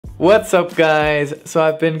What's up guys? So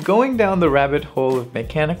I've been going down the rabbit hole of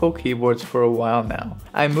mechanical keyboards for a while now.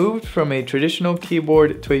 I moved from a traditional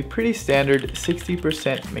keyboard to a pretty standard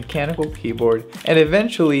 60% mechanical keyboard, and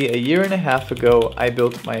eventually a year and a half ago I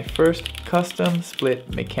built my first custom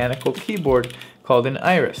split mechanical keyboard called an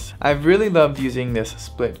Iris. I've really loved using this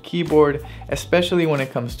split keyboard, especially when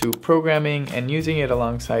it comes to programming and using it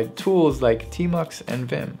alongside tools like Tmux and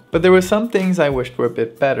Vim. But there were some things I wished were a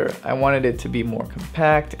bit better. I wanted it to be more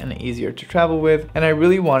compact and easier to travel with, and I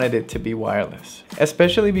really wanted it to be wireless.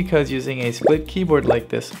 Especially because using a split keyboard like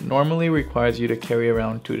this normally requires you to carry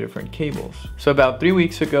around two different cables. So about 3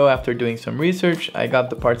 weeks ago, after doing some research, I got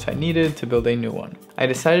the parts I needed to build a new one. I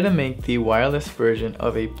decided to make the wireless version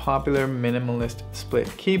of a popular minimalist split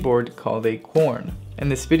keyboard called a Corne. In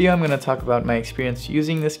this video, I'm going to talk about my experience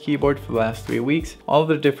using this keyboard for the last 3 weeks, all of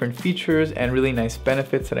the different features and really nice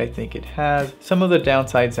benefits that I think it has, some of the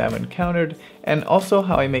downsides I've encountered, and also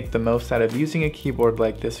how I make the most out of using a keyboard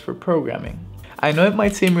like this for programming. I know it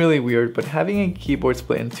might seem really weird, but having a keyboard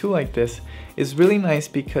split in two like this is really nice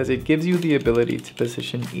because it gives you the ability to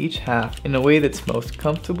position each half in a way that's most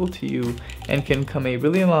comfortable to you and can come a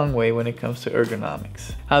really long way when it comes to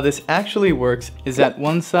ergonomics. How this actually works is that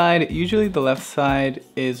one side, usually the left side,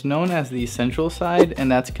 is known as the central side,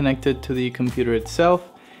 and that's connected to the computer itself,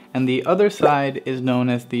 and the other side is known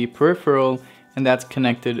as the peripheral, and that's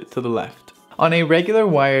connected to the left. On a regular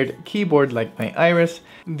wired keyboard like my Iris,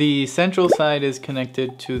 the central side is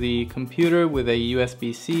connected to the computer with a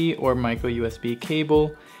USB-C or micro USB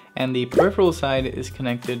cable, and the peripheral side is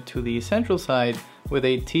connected to the central side with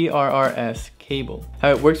a TRRS cable.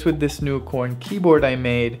 How it works with this new Corne keyboard I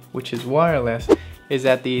made, which is wireless, is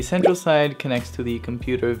that the central side connects to the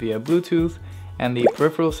computer via Bluetooth, and the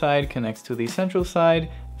peripheral side connects to the central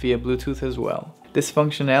side via Bluetooth as well. This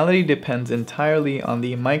functionality depends entirely on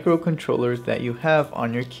the microcontrollers that you have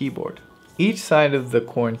on your keyboard. Each side of the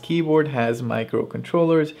Corne keyboard has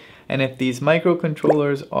microcontrollers, and if these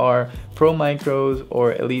microcontrollers are Pro Micros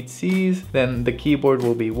or Elite Cs, then the keyboard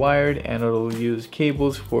will be wired and it'll use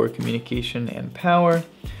cables for communication and power.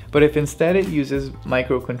 But if instead it uses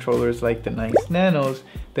microcontrollers like the Nice Nanos,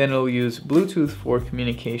 then it'll use Bluetooth for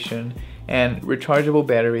communication and rechargeable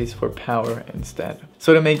batteries for power instead.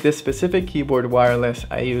 So to make this specific keyboard wireless,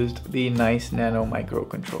 I used the Nice Nano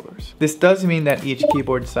microcontrollers. This does mean that each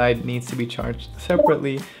keyboard side needs to be charged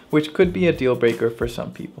separately, which could be a deal breaker for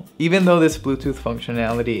some people. Even though this Bluetooth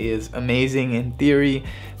functionality is amazing in theory,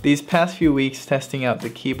 these past few weeks testing out the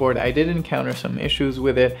keyboard, I did encounter some issues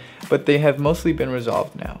with it, but they have mostly been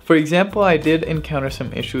resolved now. For example, I did encounter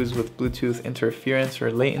some issues with Bluetooth interference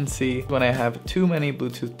or latency when I have too many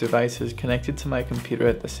Bluetooth devices connected to my computer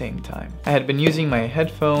at the same time. I had been using my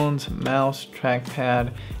headphones, mouse,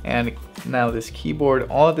 trackpad, and now this keyboard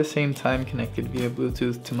all at the same time connected via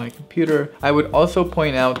Bluetooth to my computer. I would also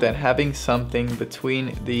point out that having something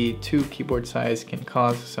between the two keyboard sides can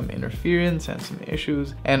cause some interference and some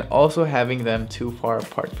issues, and also having them too far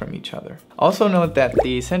apart from each other. Also note that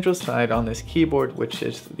the central side on this keyboard, which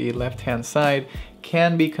is the left-hand side,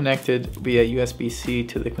 can be connected via USB-C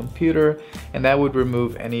to the computer, and that would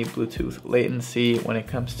remove any Bluetooth latency when it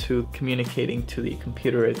comes to communicating to the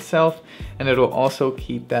computer itself, and it'll also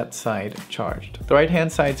keep that side charged. The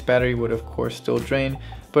right-hand side's battery would of course still drain,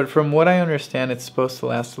 but from what I understand, it's supposed to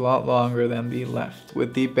last a lot longer than the left.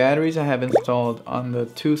 With the batteries I have installed on the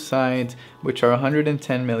two sides, which are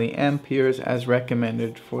 110 milliamperes as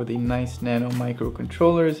recommended for the Nice Nano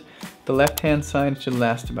microcontrollers, the left-hand side should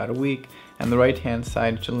last about a week, and the right-hand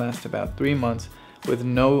side should last about 3 months with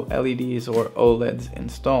no LEDs or OLEDs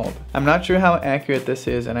installed. I'm not sure how accurate this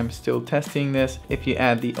is, and I'm still testing this. If you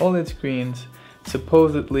add the OLED screens,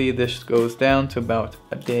 supposedly this goes down to about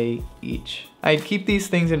a day each. I'd keep these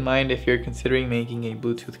things in mind if you're considering making a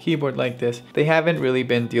Bluetooth keyboard like this. They haven't really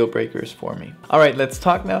been deal breakers for me. Alright, let's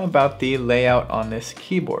talk now about the layout on this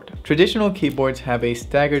keyboard. Traditional keyboards have a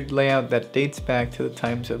staggered layout that dates back to the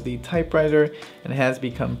times of the typewriter and has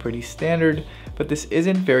become pretty standard, but this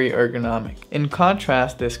isn't very ergonomic. In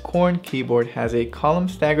contrast, this Corne keyboard has a column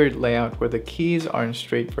staggered layout where the keys are in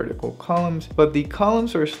straight vertical columns, but the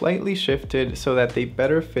columns are slightly shifted so that they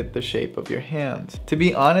better fit the shape of your hands. To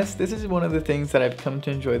be honest, this is one of the things that I've come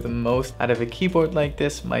to enjoy the most out of a keyboard like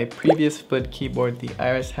this. My previous split keyboard, the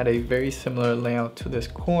Iris, had a very similar layout to this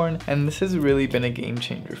Corne, and this has really been a game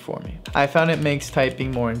changer for me. I found it makes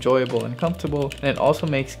typing more enjoyable and comfortable, and it also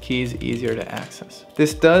makes keys easier to access.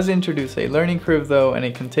 This does introduce a learning curve though, and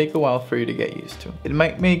it can take a while for you to get used to. It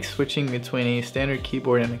might make switching between a standard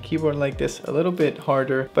keyboard and a keyboard like this a little bit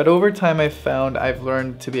harder, but over time I've found I've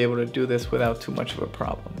learned to be able to do this without too much of a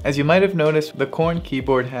problem. As you might have noticed, the Corne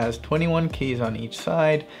keyboard has 21 keys on each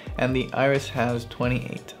side, and the Iris has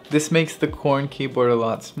 28. This makes the Corne keyboard a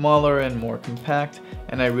lot smaller and more compact,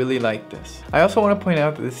 and I really like this. I also want to point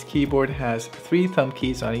out that this keyboard has 3 thumb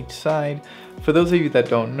keys on each side. For those of you that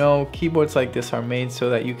don't know, keyboards like this are made so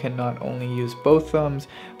that you can not only use both thumbs,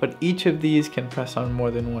 but each of these can press on more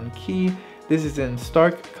than one key. This is in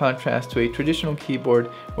stark contrast to a traditional keyboard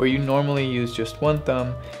where you normally use just one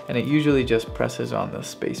thumb and it usually just presses on the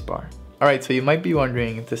spacebar. Alright, so you might be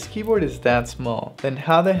wondering, if this keyboard is that small, then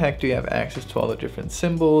how the heck do you have access to all the different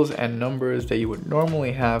symbols and numbers that you would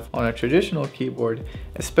normally have on a traditional keyboard,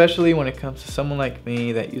 especially when it comes to someone like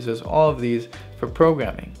me that uses all of these for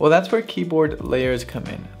programming? Well, that's where keyboard layers come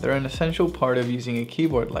in. They're an essential part of using a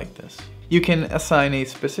keyboard like this. You can assign a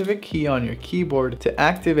specific key on your keyboard to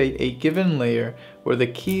activate a given layer where the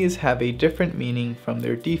keys have a different meaning from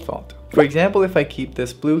their default. For example, if I keep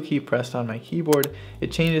this blue key pressed on my keyboard,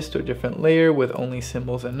 it changes to a different layer with only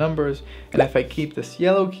symbols and numbers, and if I keep this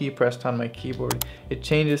yellow key pressed on my keyboard, it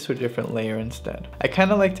changes to a different layer instead. I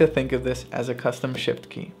kind of like to think of this as a custom shift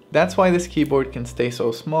key. That's why this keyboard can stay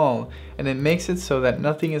so small, and it makes it so that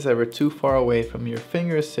nothing is ever too far away from your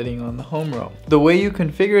fingers sitting on the home row. The way you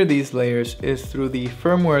configure these layers is through the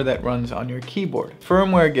firmware that runs on your keyboard.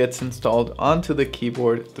 Firmware gets installed onto the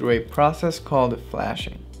keyboard through a process called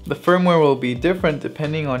flashing. The firmware will be different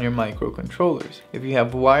depending on your microcontrollers. If you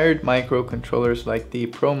have wired microcontrollers like the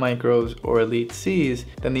Pro Micros or Elite Cs,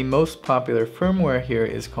 then the most popular firmware here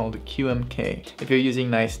is called QMK. If you're using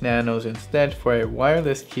nice nanos instead for a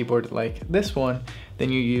wireless keyboard like this one,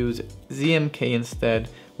 then you use ZMK instead,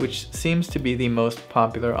 which seems to be the most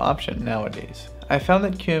popular option nowadays. I found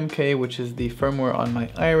that QMK, which is the firmware on my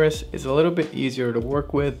Iris, is a little bit easier to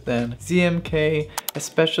work with than ZMK,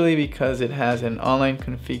 especially because it has an online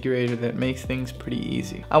configurator that makes things pretty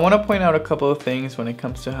easy. I want to point out a couple of things when it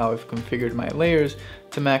comes to how I've configured my layers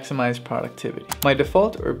to maximize productivity. My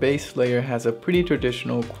default or base layer has a pretty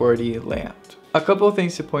traditional QWERTY layout. A couple of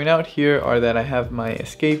things to point out here are that I have my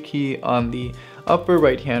escape key on the upper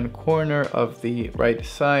right hand corner of the right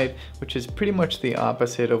side, which is pretty much the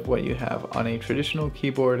opposite of what you have on a traditional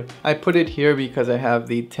keyboard. I put it here because I have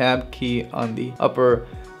the tab key on the upper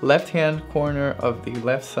left hand corner of the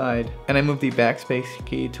left side, and I move the backspace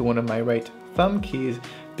key to one of my right thumb keys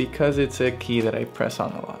because it's a key that I press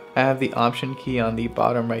on a lot. I have the option key on the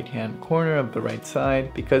bottom right hand corner of the right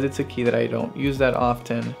side because it's a key that I don't use that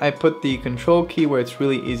often. I put the control key where it's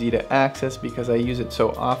really easy to access because I use it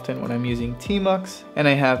so often when I'm using Tmux, and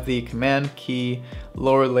I have the command key,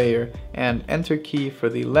 lower layer, and enter key for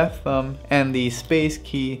the left thumb, and the space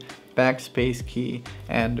key, backspace key,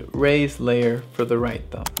 and raise layer for the right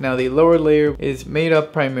thumb. Now the lower layer is made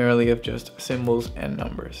up primarily of just symbols and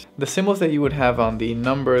numbers. The symbols that you would have on the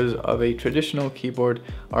numbers of a traditional keyboard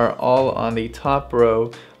are all on the top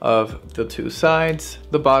row of the 2 sides.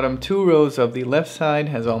 The bottom 2 rows of the left side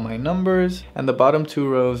has all my numbers, and the bottom 2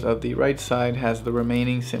 rows of the right side has the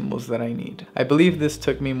remaining symbols that I need. I believe this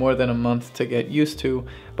took me more than a month to get used to,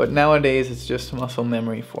 but nowadays it's just muscle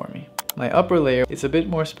memory for me. My upper layer is a bit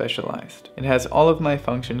more specialized. It has all of my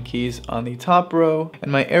function keys on the top row,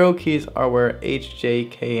 and my arrow keys are where H, J,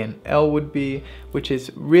 K, and L would be, which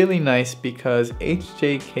is really nice because H,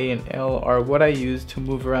 J, K, and L are what I use to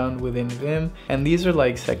move around within Vim, and these are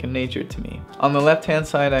like second nature to me. On the left hand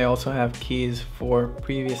side, I also have keys for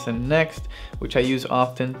previous and next, which I use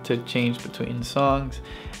often to change between songs,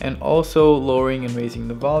 and also lowering and raising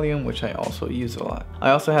the volume, which I also use a lot. I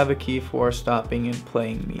also have a key for stopping and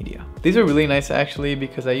playing media. These are really nice actually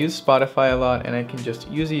because I use Spotify a lot and I can just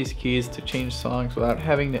use these keys to change songs without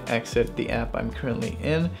having to exit the app I'm currently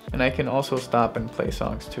in, and I can also stop and play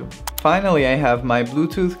songs too. Finally, I have my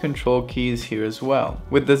Bluetooth control keys here as well.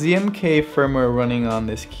 With the ZMK firmware running on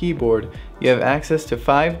this keyboard, you have access to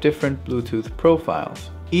 5 different Bluetooth profiles.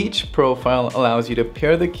 Each profile allows you to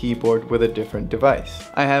pair the keyboard with a different device.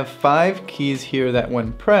 I have 5 keys here that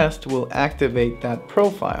when pressed will activate that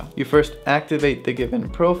profile. You first activate the given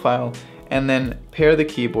profile and then pair the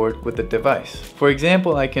keyboard with the device. For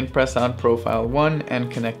example, I can press on profile 1 and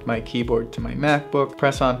connect my keyboard to my MacBook,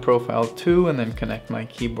 press on profile 2 and then connect my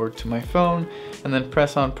keyboard to my phone, and then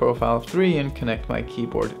press on profile 3 and connect my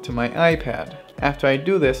keyboard to my iPad. After I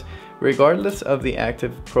do this, regardless of the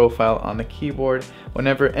active profile on the keyboard,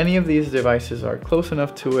 whenever any of these devices are close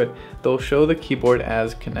enough to it, they'll show the keyboard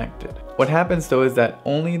as connected. What happens though is that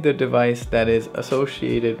only the device that is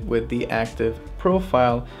associated with the active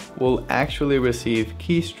profile will actually receive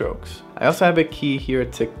keystrokes. I also have a key here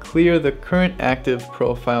to clear the current active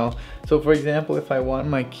profile. So for example, if I want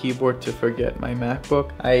my keyboard to forget my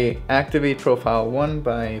MacBook, I activate profile 1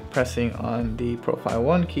 by pressing on the profile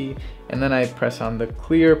 1 key, and then I press on the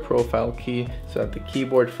clear profile key so that the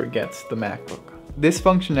keyboard forgets the MacBook. This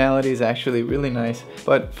functionality is actually really nice,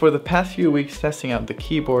 but for the past few weeks testing out the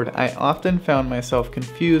keyboard, I often found myself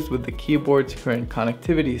confused with the keyboard's current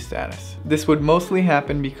connectivity status. This would mostly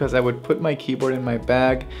happen because I would put my keyboard in my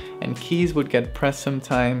bag and keys would get pressed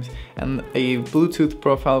sometimes, and a Bluetooth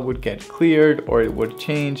profile would get cleared or it would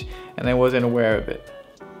change and I wasn't aware of it.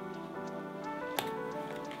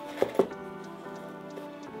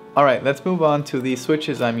 Alright, let's move on to the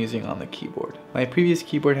switches I'm using on the keyboard. My previous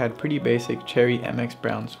keyboard had pretty basic Cherry MX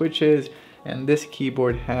Brown switches, and this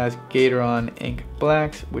keyboard has Gateron Ink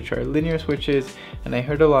Blacks, which are linear switches, and I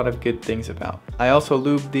heard a lot of good things about. I also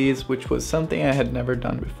lubed these, which was something I had never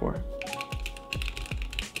done before.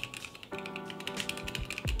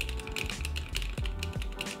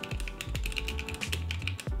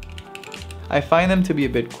 I find them to be a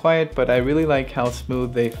bit quiet, but I really like how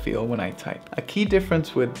smooth they feel when I type. A key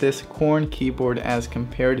difference with this Corne keyboard as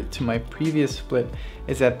compared to my previous split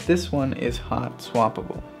is that this one is hot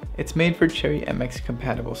swappable. It's made for Cherry MX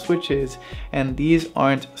compatible switches, and these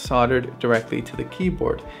aren't soldered directly to the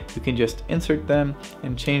keyboard. You can just insert them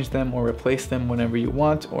and change them or replace them whenever you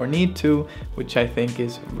want or need to, which I think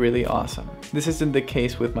is really awesome. This isn't the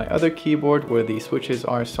case with my other keyboard where the switches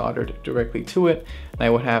are soldered directly to it, and I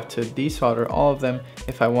would have to desolder all of them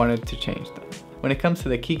if I wanted to change them. When it comes to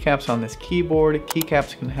the keycaps on this keyboard,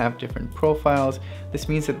 keycaps can have different profiles. This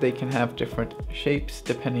means that they can have different shapes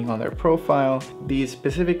depending on their profile. These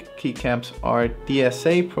specific keycaps are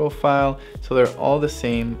DSA profile, so they're all the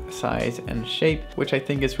same size and shape, which I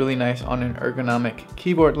think is really nice on an ergonomic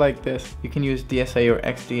keyboard like this. You can use DSA or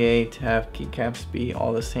XDA to have keycaps be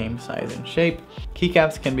all the same size and shape.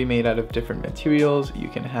 Keycaps can be made out of different materials. You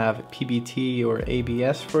can have PBT or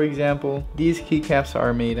ABS, for example. These keycaps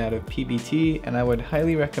are made out of PBT, and I would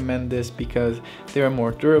highly recommend this because they are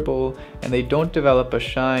more durable and they don't develop a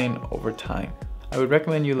shine over time. I would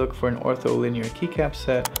recommend you look for an ortholinear keycap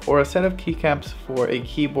set or a set of keycaps for a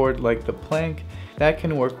keyboard like the Plank. That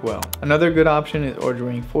can work well. Another good option is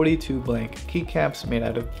ordering 42 blank keycaps made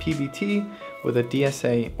out of PBT with a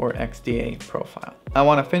DSA or XDA profile. I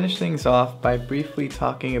want to finish things off by briefly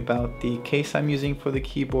talking about the case I'm using for the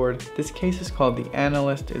keyboard. This case is called the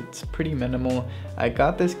Analyst. It's pretty minimal. I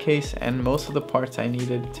got this case and most of the parts I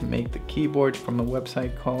needed to make the keyboard from a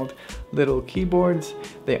website called Little Keyboards.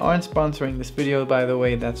 They aren't sponsoring this video, by the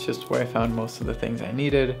way. That's just where I found most of the things I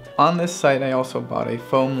needed. On this site, I also bought a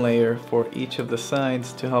foam layer for each of the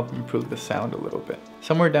sides to help improve the sound a little bit.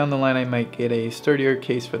 Somewhere down the line, I might get a sturdier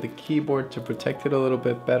case for the keyboard to protect it a little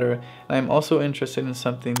bit better. And I'm also interested in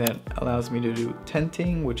something that allows me to do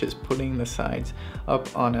tenting, which is putting the sides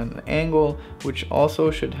up on an angle, which also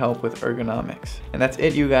should help with ergonomics. And that's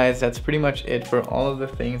it, you guys. That's pretty much it for all of the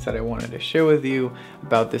things that I wanted to share with you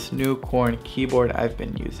about this new Corne keyboard I've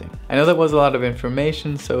been using. I know that was a lot of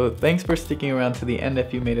information, so thanks for sticking around to the end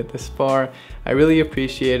if you made it this far. I really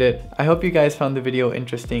appreciate it. I hope you guys found the video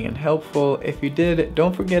interesting and helpful. If you did,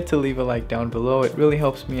 don't forget to leave a like down below. It really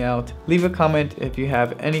helps me out. Leave a comment if you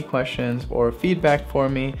have any questions or feedback for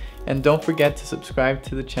me, and don't forget to subscribe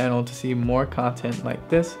to the channel to see more content like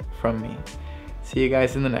this from me. See you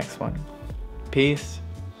guys in the next one. Peace.